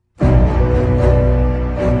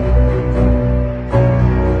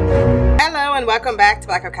Welcome back to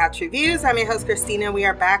Black Girl Couch Reviews. I'm your host, Christina. We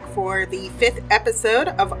are back for the 5th episode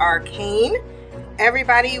of Arcane.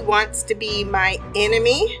 Everybody wants to be my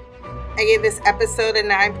enemy. I gave this episode a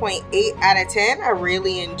 9.8 out of 10. I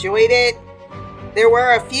really enjoyed it. There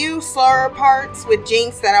were a few slower parts with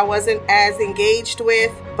Jinx that I wasn't as engaged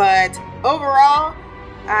with, but overall,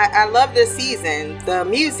 I love this season. The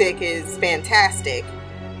music is fantastic.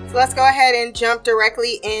 So let's go ahead and jump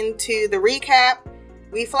directly into the recap.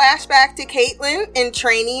 We flash back to Caitlyn in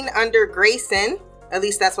training under Grayson. At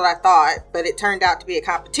least that's what I thought, but it turned out to be a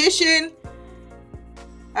competition.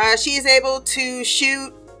 She is able to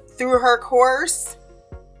shoot through her course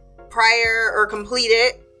complete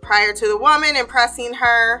it prior to the woman impressing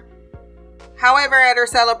her. However, at her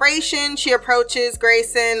celebration, she approaches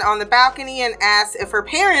Grayson on the balcony and asks if her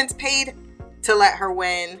parents paid her to let her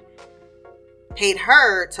win.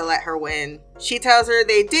 She tells her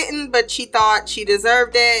they didn't, but she thought she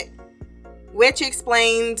deserved it, which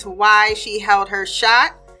explains why she held her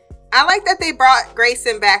shot. I like that they brought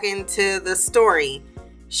Grayson back into the story.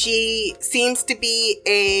 She seems to be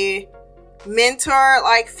a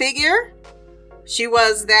mentor-like figure. She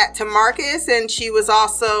was that to Marcus, and she was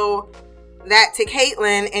also that to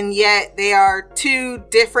Caitlyn, and yet they are two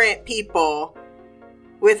different people,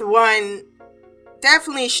 with one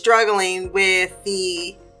definitely struggling with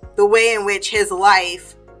the way in which his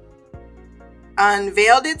life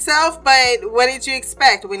unveiled itself. But what did you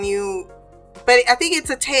expect but I think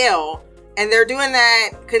it's a tale, and they're doing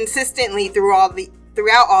that consistently throughout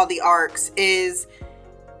all the arcs, is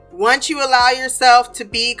once you allow yourself to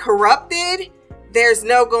be corrupted, there's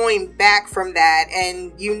no going back from that,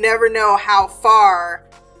 and you never know how far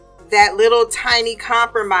that little tiny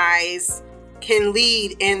compromise can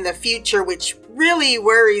lead in the future, which really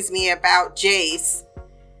worries me about Jace.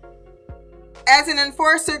 As an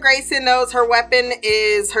enforcer, Grayson knows her weapon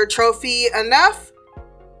is her trophy enough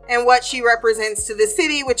and what she represents to the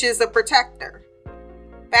city, which is a protector.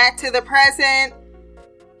 Back to the present,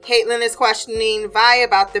 Caitlyn is questioning Vi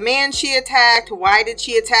about the man she attacked. Why did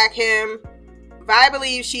she attack him? Vi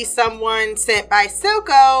believes she's someone sent by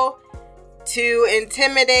Silco to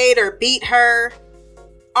intimidate or beat her.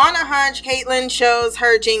 On a hunch, Caitlyn shows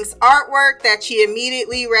her Jinx artwork that she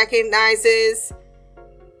immediately recognizes.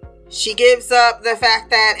 She gives up the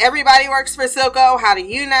fact that everybody works for Silco. How do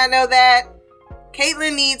you not know that?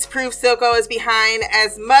 Caitlyn needs proof Silco is behind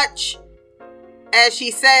as much as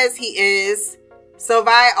she says he is, so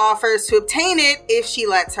Vi offers to obtain it if she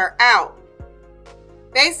lets her out.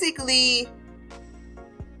 Basically,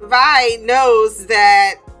 Vi knows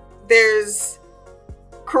that there's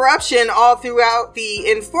corruption all throughout the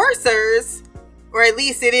enforcers, or at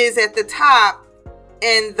least it is at the top,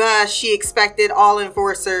 and thus she expected all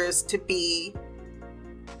enforcers to be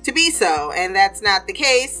so, and that's not the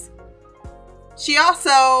case.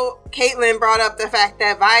 Caitlyn brought up the fact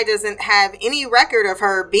that Vi doesn't have any record of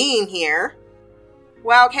her being here.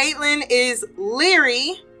 While Caitlyn is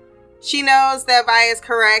leery, she knows that Vi is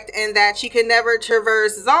correct and that she could never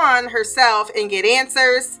traverse Zaun herself and get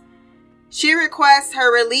answers. She requests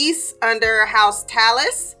her release under House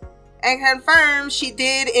Talus and confirms she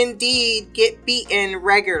did indeed get beaten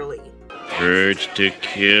regularly. Urge to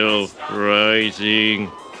kill rising.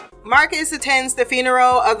 Marcus attends the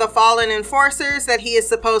funeral of the fallen enforcers that he is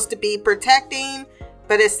supposed to be protecting,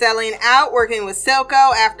 but is selling out working with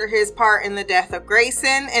Silco after his part in the death of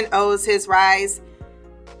Grayson, and owes his rise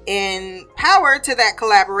in power to that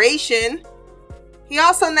collaboration. He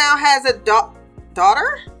also now has a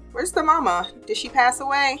daughter? Where's the mama? Did she pass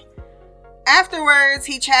away? Afterwards,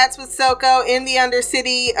 he chats with Silco in the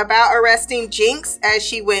Undercity about arresting Jinx as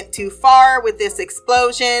she went too far with this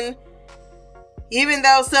explosion. Even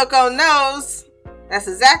though Silco knows that's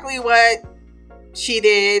exactly what she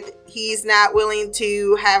did, he's not willing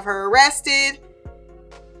to have her arrested.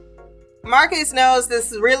 Marcus knows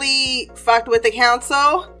this really fucked with the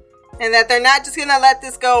council and that they're not just gonna let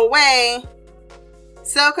this go away.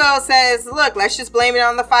 Silco says, look, let's just blame it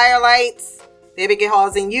on the firelights. They've been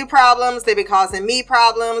causing you problems. They've been causing me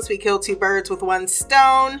problems. We killed two birds with one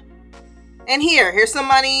stone. And here's some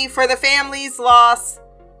money for the family's loss,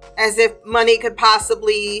 as if money could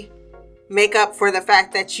possibly make up for the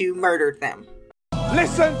fact that you murdered them.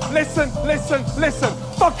 Listen.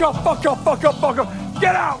 Fuck up.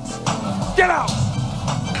 Get out.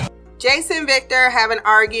 Jace and Victor have an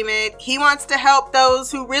argument. He wants to help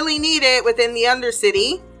those who really need it within the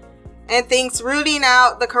Undercity, and thinks rooting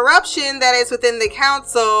out the corruption that is within the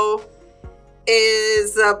council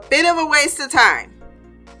is a bit of a waste of time.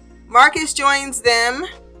 Marcus joins them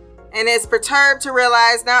and is perturbed to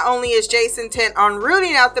realize not only is Jace intent on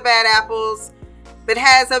rooting out the bad apples, but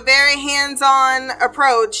has a very hands-on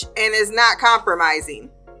approach and is not compromising.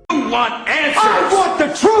 You want answers? I want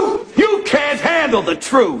the truth! You can't handle the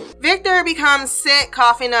truth! Victor becomes sick,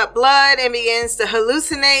 coughing up blood, and begins to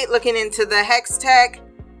hallucinate, looking into the hex tech.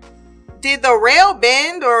 Did the rail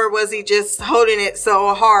bend, or was he just holding it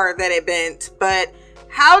so hard that it bent? But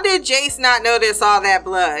how did Jace not notice all that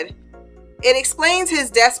blood? It explains his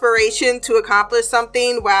desperation to accomplish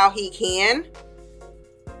something while he can.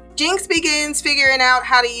 Jinx begins figuring out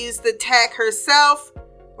how to use the tech herself,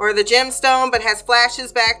 or the gemstone, but has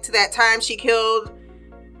flashes back to that time she killed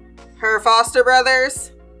her foster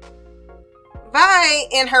brothers. Vi,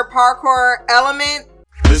 in her parkour element.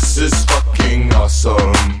 This is fucking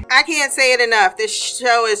awesome. I can't say it enough. This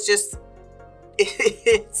show is just,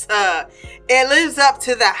 it lives up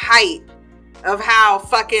to the hype of how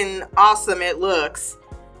fucking awesome it looks.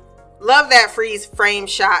 Love that freeze frame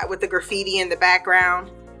shot with the graffiti in the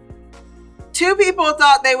background. Two people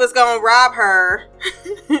thought they was gonna rob her.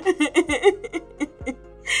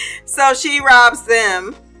 So she robs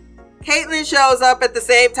them. Caitlyn shows up at the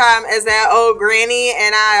same time as that old granny,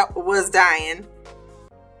 and I was dying.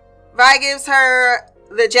 Vi gives her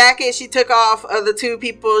the jacket she took off of the two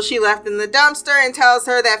people she left in the dumpster and tells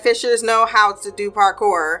her that fishers know how to do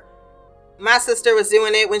parkour. My sister was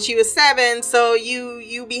doing it when she was 7, so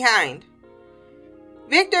you behind.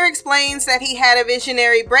 Victor explains that he had a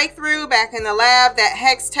visionary breakthrough back in the lab that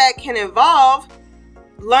hex tech can evolve,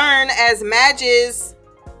 learn as mages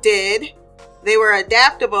did. They were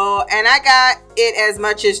adaptable, and I got it as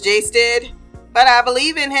much as Jace did, but I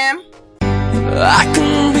believe in him. I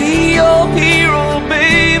can be your hero,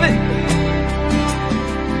 baby.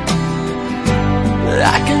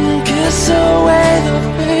 I can kiss away the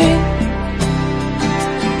pain.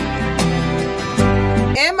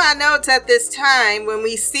 In my notes at this time, when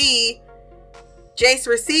we see Jace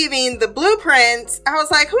receiving the blueprints, I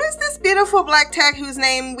was like, who is this beautiful black tech whose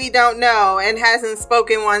name we don't know and hasn't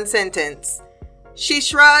spoken one sentence? She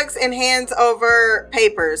shrugs and hands over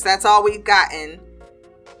papers. That's all we've gotten.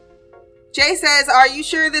 Jay says, are you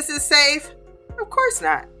sure this is safe? Of course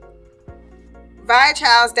not. Vi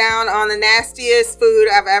chows down on the nastiest food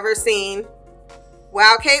I've ever seen.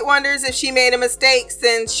 While Kate wonders if she made a mistake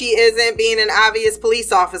since she isn't being an obvious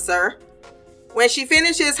police officer. When she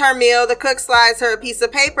finishes her meal, the cook slides her a piece of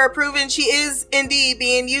paper proving she is indeed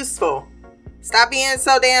being useful. Stop being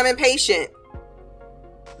so damn impatient.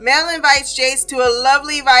 Mel invites Jace to a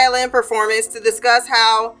lovely violin performance to discuss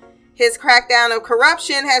how his crackdown of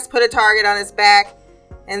corruption has put a target on his back,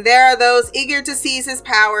 and there are those eager to seize his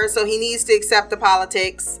power, so he needs to accept the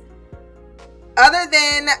politics. Other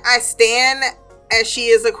than I stand as she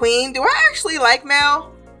is a queen, do I actually like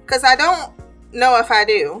Mel? Because I don't know if I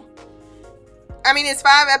do. I mean, it's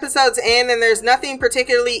 5 episodes in and there's nothing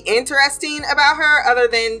particularly interesting about her other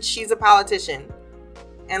than she's a politician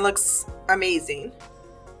and looks amazing.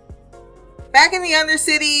 Back in the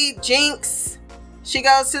Undercity, Jinx, she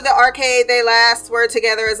goes to the arcade they last were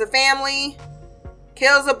together as a family,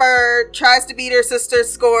 kills a bird, tries to beat her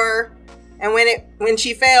sister's score, and when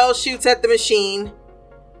she fails, shoots at the machine.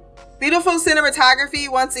 Beautiful cinematography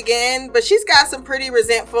once again, but she's got some pretty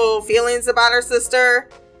resentful feelings about her sister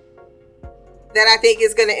that I think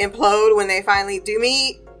is going to implode when they finally do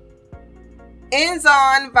meet. Ends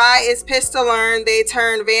on, Vi is pissed to learn they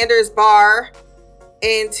turned Vander's bar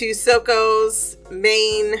into Silco's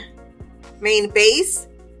main base.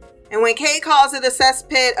 And when Kate calls it a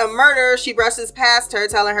cesspit of murder, she brushes past her,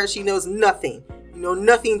 telling her she knows nothing. You know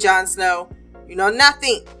nothing, Jon Snow. You know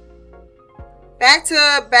nothing. Back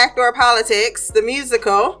to Backdoor Politics, the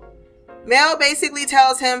musical. Mel basically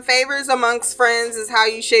tells him favors amongst friends is how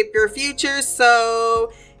you shape your future,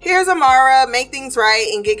 so here's Amara, make things right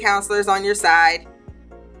and get counselors on your side.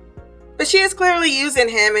 But she is clearly using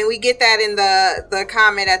him, and we get that in the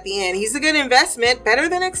comment at the end. He's a good investment, better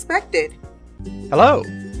than expected. Hello.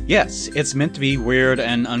 Yes, it's meant to be weird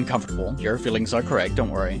and uncomfortable. Your feelings are correct,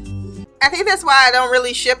 don't worry. I think that's why I don't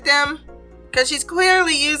really ship them, because she's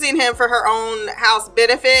clearly using him for her own house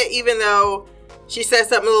benefit, even though she says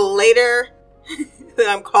something a little later that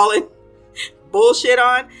I'm calling bullshit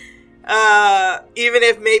on. Even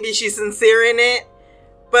if maybe she's sincere in it.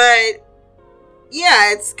 But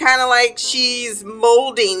yeah, it's kind of like she's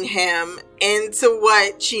molding him into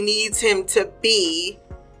what she needs him to be.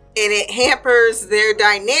 And it hampers their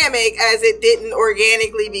dynamic as it didn't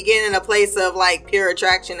organically begin in a place of like pure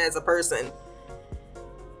attraction as a person.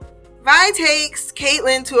 Vi takes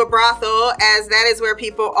Caitlyn to a brothel as that is where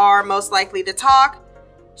people are most likely to talk.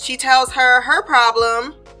 She tells her her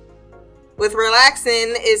problem with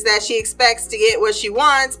relaxing is that she expects to get what she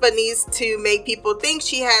wants but needs to make people think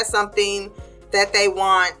she has something that they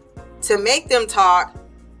want to make them talk.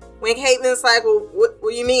 When Caitlyn's like, well, what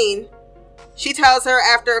do you mean? She tells her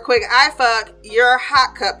after a quick eye fuck, you're a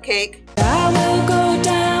hot cupcake. I will go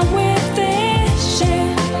down with this shit,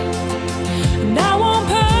 and I won't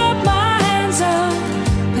put my hands up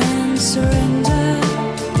and surrender.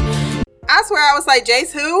 I swear I was like,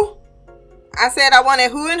 Jace, who? I said I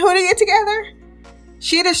wanted who and who to get together.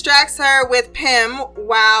 She distracts her with Pym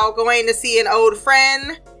while going to see an old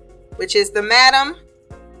friend, which is the madam.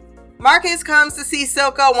 Marcus comes to see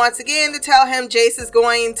Silco once again to tell him Jace is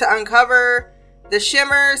going to uncover the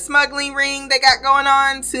Shimmer smuggling ring they got going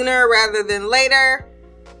on sooner rather than later.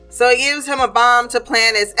 So he gives him a bomb to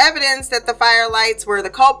plant as evidence that the Firelights were the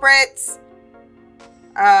culprits.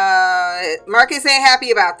 Marcus ain't happy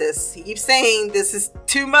about this. He keeps saying this is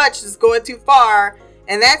too much, it's going too far.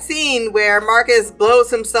 And that scene where Marcus blows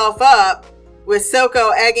himself up with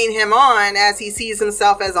Silco egging him on as he sees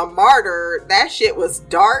himself as a martyr, that shit was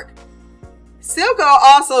dark. Silco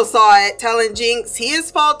also saw it, telling Jinx he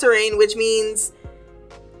is faltering, which means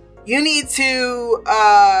you need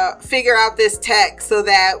to figure out this tech so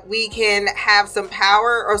that we can have some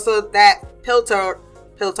power, or so that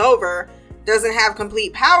Piltover doesn't have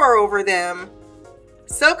complete power over them.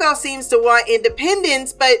 Silco seems to want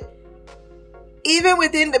independence, but even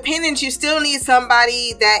with independence, you still need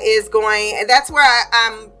somebody that is going, and that's where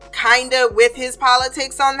I'm kind of with his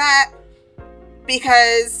politics on that,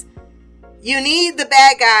 because you need the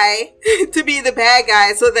bad guy to be the bad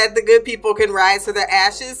guy so that the good people can rise to their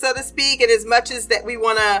ashes, so to speak. And as much as that we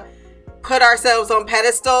want to put ourselves on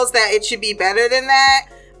pedestals that it should be better than that,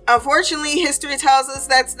 unfortunately, history tells us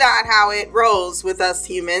that's not how it rolls with us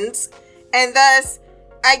humans. And thus,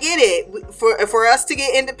 I get it. For us to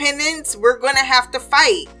get independence, we're going to have to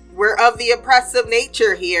fight. We're of the oppressive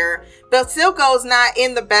nature here. But Silco's not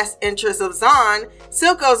in the best interest of Zahn.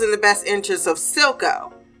 Silco's in the best interest of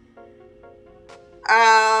Silco.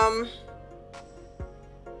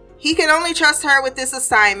 He can only trust her with this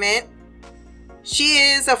assignment. She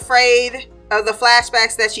is afraid of the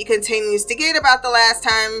flashbacks that she continues to get about the last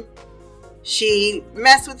time she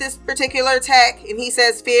messed with this particular tech. And he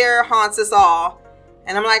says fear haunts us all.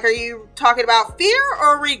 And I'm like, are you talking about fear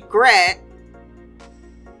or regret?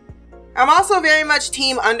 I'm also very much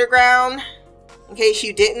Team Underground, in case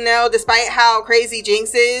you didn't know, despite how crazy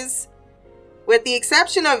Jinx is. With the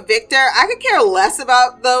exception of Victor, I could care less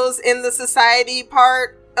about those in the society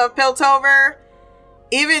part of Piltover.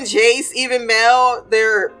 Even Jace, even Mel,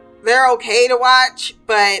 they're okay to watch,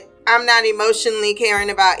 but I'm not emotionally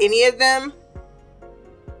caring about any of them.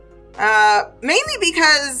 Mainly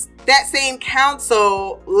because that same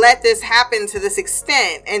council let this happen to this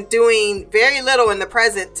extent and doing very little in the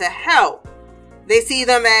present to help. They see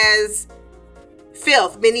them as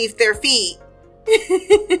filth beneath their feet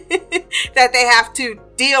that they have to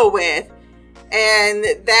deal with, and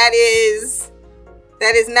that is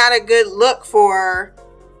not a good look for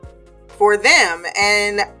them.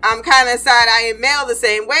 And I'm kind of side-eyeing Mel the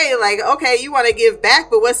same way, like, okay, you want to give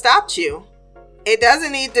back, but what stopped you? It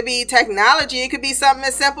doesn't need to be technology. It could be something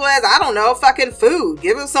as simple as, I don't know, fucking food.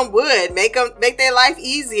 Give them some wood. Make their life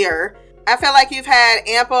easier. I feel like you've had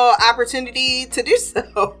ample opportunity to do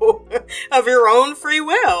so of your own free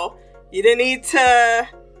will. You didn't need to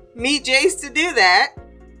meet Jace to do that.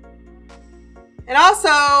 It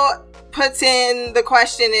also puts in the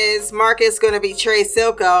question, is Marcus going to betray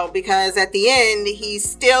Silco? Because at the end, he's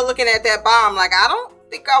still looking at that bomb like, I don't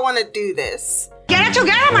think I want to do this. Get it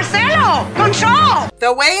together, Marcelo! Control!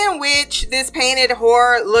 The way in which this painted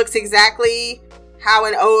whore looks exactly how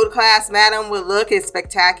an old class madam would look is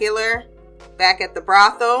spectacular. Back at the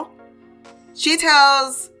brothel, she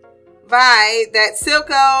tells Vi that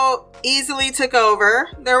Silco easily took over.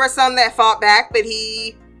 There were some that fought back, but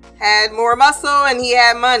he had more muscle and he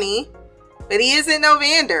had money. But he isn't no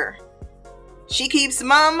Vander. She keeps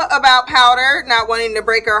mum about Powder, not wanting to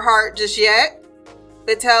break her heart just yet,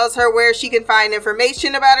 but tells her where she can find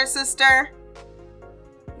information about her sister.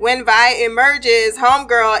 When Vi emerges,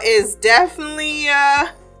 homegirl is definitely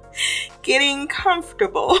getting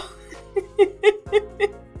comfortable.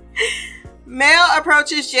 Mel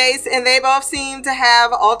approaches Jace and they both seem to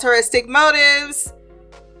have altruistic motives,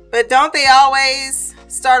 but don't they always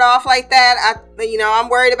start off like that? I'm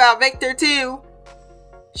worried about Victor too.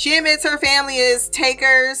 She admits her family is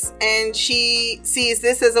takers and she sees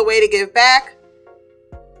this as a way to give back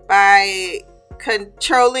by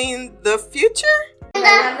controlling the future.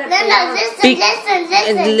 Linda,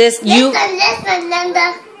 listen,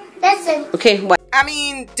 Linda, listen. Okay, what? I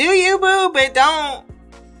mean, do you, boo, but don't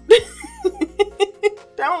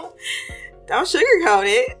sugarcoat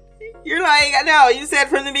it. You're like, no, you said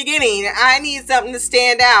from the beginning, I need something to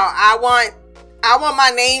stand out. I want my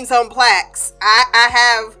names on plaques. I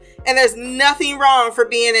have, and there's nothing wrong for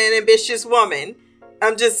being an ambitious woman.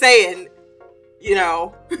 I'm just saying, you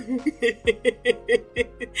know,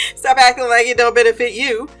 stop acting like it don't benefit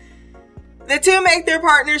you. The two make their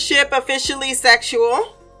partnership officially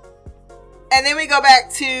sexual. And then we go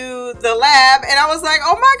back to the lab, and I was like,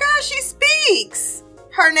 oh my gosh, she speaks.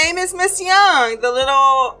 Her name is Miss Young, the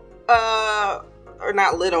little, or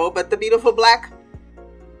not little, but the beautiful black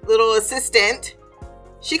little assistant.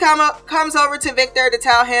 She comes over to Victor to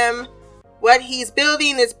tell him what he's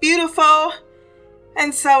building is beautiful,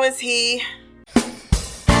 and so is he.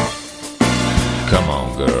 Come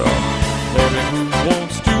on, girl. Baby, who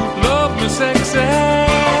wants to love me sexy?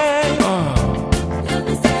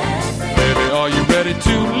 Baby, are you ready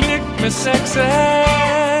to lick me sexy?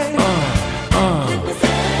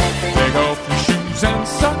 Take off your shoes and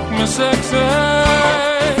suck me sexy.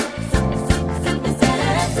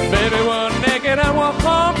 Baby, we're naked and we're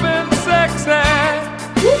humping sexy.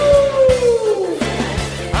 Woo!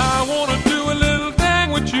 I wanna do a little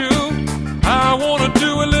thing with you. I wanna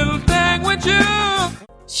do a little thing with you.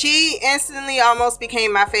 She instantly almost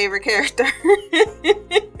became my favorite character.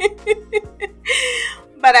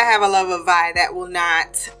 But I have a love of Vi that will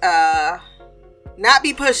not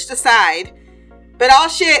be pushed aside. But all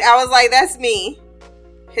shit, I was like, that's me.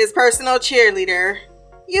 His personal cheerleader.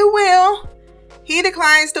 You will. He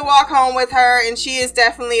declines to walk home with her, and she is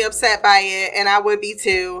definitely upset by it, and I would be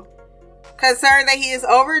too. Concerned that he is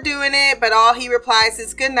overdoing it, but all he replies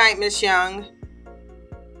is, good night, Miss Young.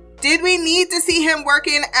 Did we need to see him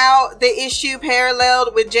working out the issue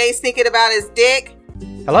paralleled with Jace thinking about his dick?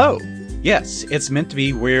 Hello. Yes, it's meant to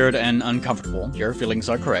be weird and uncomfortable. Your feelings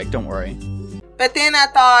are correct, don't worry. But then I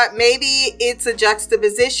thought maybe it's a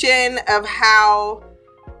juxtaposition of how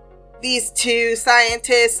these two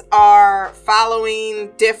scientists are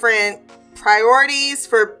following different priorities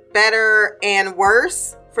for better and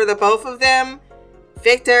worse for the both of them.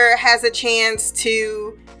 Victor has a chance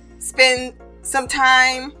to spend some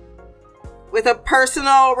time with a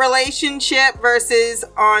personal relationship versus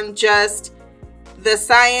on just the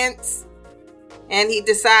science, and he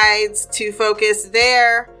decides to focus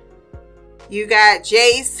there. You got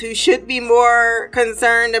Jace, who should be more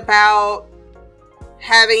concerned about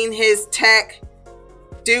having his tech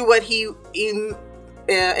do what he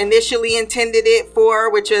initially intended it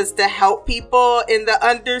for, which was to help people in the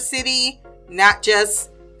Undercity, not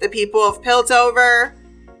just the people of Piltover.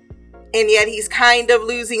 And yet he's kind of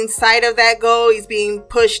losing sight of that goal. He's being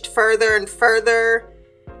pushed further and further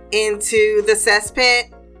into the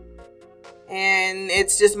cesspit. And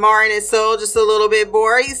it's just marring his soul just a little bit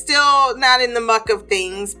more. He's still not in the muck of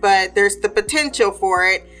things, but there's the potential for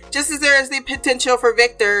it. Just as there is the potential for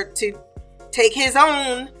Victor to take his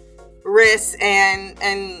own risks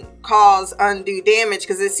and cause undue damage.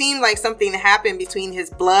 Because it seemed like something happened between his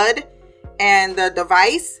blood and the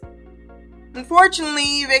device.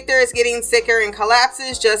 Unfortunately, Victor is getting sicker and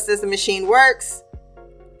collapses just as the machine works.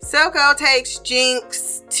 Silco takes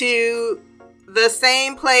Jinx to the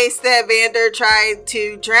same place that Vander tried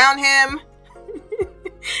to drown him.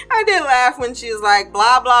 I did laugh when she was like,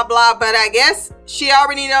 blah, blah, blah, but I guess she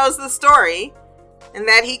already knows the story and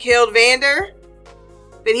that he killed Vander.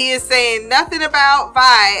 But he is saying nothing about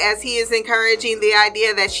Vi as he is encouraging the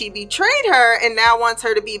idea that she betrayed her and now wants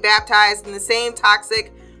her to be baptized in the same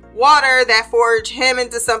toxic water that forged him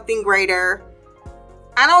into something greater.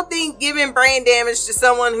 I don't think giving brain damage to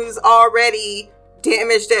someone who's already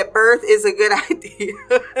damaged at birth is a good idea.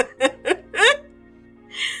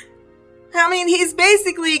 I mean, he's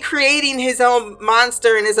basically creating his own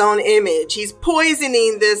monster in his own image. He's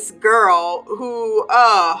poisoning this girl who,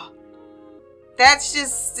 that's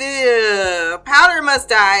just, Powder must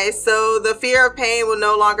die, so the fear of pain will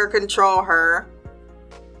no longer control her.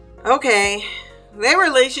 Okay, their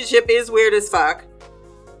relationship is weird as fuck.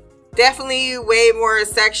 Definitely way more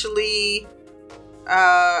sexual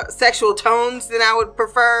tones than I would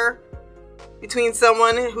prefer between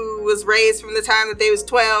someone who was raised from the time that they was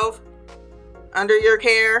 12 under your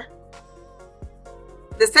care.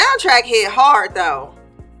 The soundtrack hit hard though.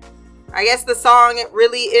 I guess the song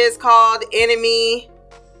really is called Enemy.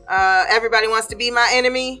 Everybody Wants to Be My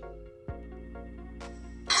Enemy.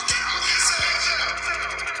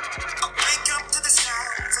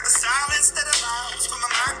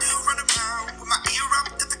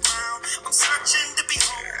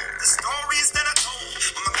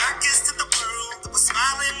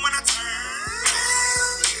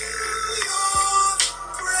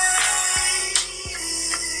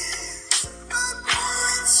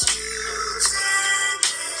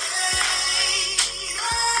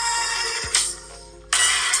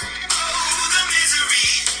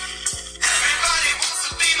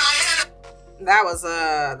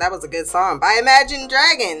 that was a good song by Imagine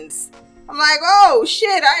Dragons. I'm like, oh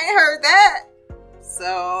shit, I ain't heard that.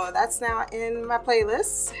 So that's now in my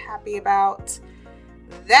playlist. Happy about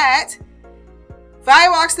that. Vi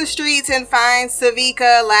walks the streets and finds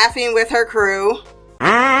Savika laughing with her crew.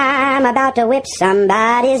 I'm about to whip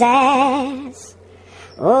somebody's ass.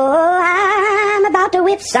 Oh, I'm about to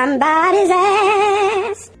whip somebody's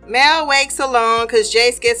ass. Mel wakes alone because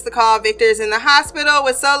Jace gets the call Victor's in the hospital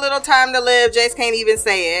with so little time to live, Jace can't even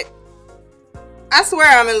say it. I swear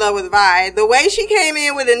I'm in love with Vi. The way she came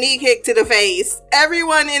in with a knee kick to the face,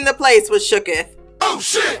 everyone in the place was shooketh. Oh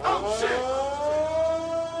shit! Oh shit!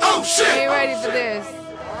 Oh shit! Ain't ready for this.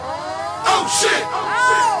 Oh shit!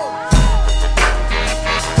 Oh.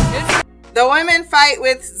 The women fight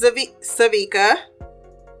with Savika,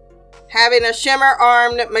 having a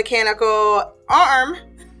shimmer-armed mechanical arm.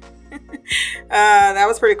 That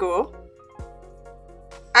was pretty cool.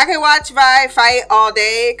 I could watch Vi fight all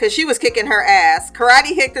day because she was kicking her ass.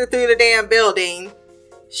 Karate kicked her through the damn building.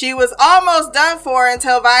 She was almost done for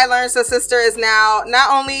until Vi learns her sister is now not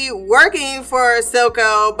only working for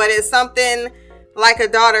Silco, but is something like a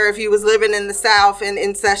daughter if you was living in the South and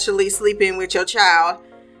incestually sleeping with your child.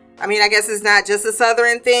 I mean, I guess it's not just a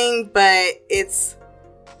Southern thing, but it's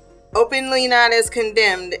openly not as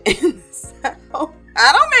condemned in the South.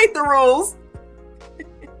 I don't make the rules.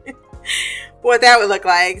 What that would look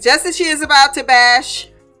like. Just as she is about to bash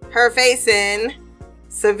her face in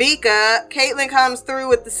Savika, Caitlyn comes through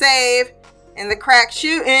with the save and the crack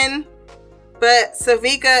shooting, but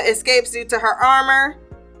Savika escapes due to her armor.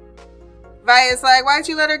 Via's like, why'd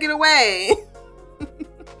you let her get away?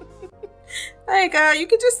 Like, you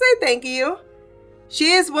could just say thank you.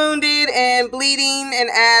 She is wounded and bleeding and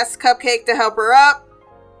asks Cupcake to help her up.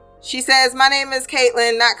 She says, my name is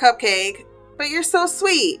Caitlyn, not Cupcake, but you're so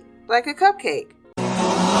sweet, like a cupcake.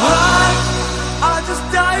 I just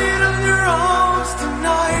died in your arms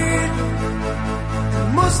tonight. It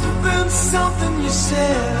must have been something you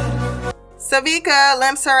said. Savika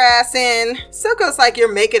limps her ass in. Silco's like,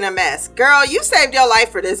 you're making a mess. Girl, you saved your life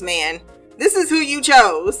for this man. This is who you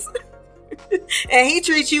chose. And he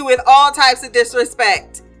treats you with all types of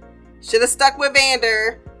disrespect. Should have stuck with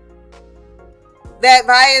Vander. That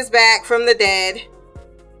Vi is back from the dead.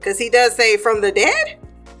 Because he does say from the dead?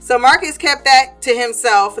 So Marcus kept that to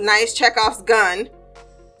himself. Nice Chekhov's gun.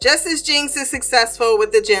 Just as Jinx is successful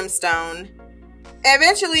with the gemstone.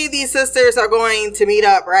 Eventually these sisters are going to meet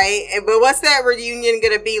up, right? But what's that reunion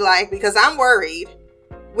gonna be like? Because I'm worried.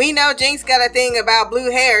 We know Jinx got a thing about blue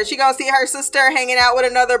hair. She gonna see her sister hanging out with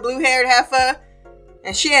another blue-haired heifer?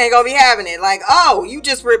 And she ain't gonna be having it. Like, oh, you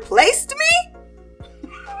just replaced me?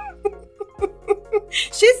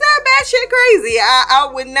 She's that batshit crazy. I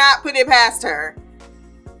would not put it past her.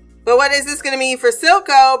 But what is this gonna mean for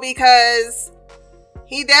Silco? Because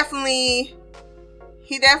he definitely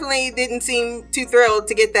didn't seem too thrilled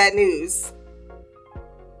to get that news.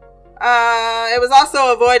 It was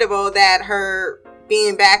also avoidable that her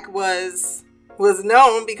being back was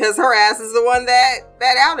known because her ass is the one that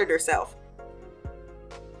outed herself.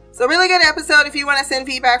 So really good episode. If you want to send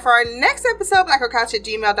feedback for our next episode,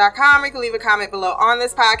 blackercouch@gmail.com. You can leave a comment below on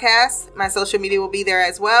this podcast. My social media will be there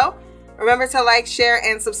as well. Remember to like, share,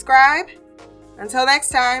 and subscribe. Until next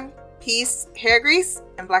time, peace, hair grease,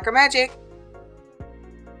 and blacker magic.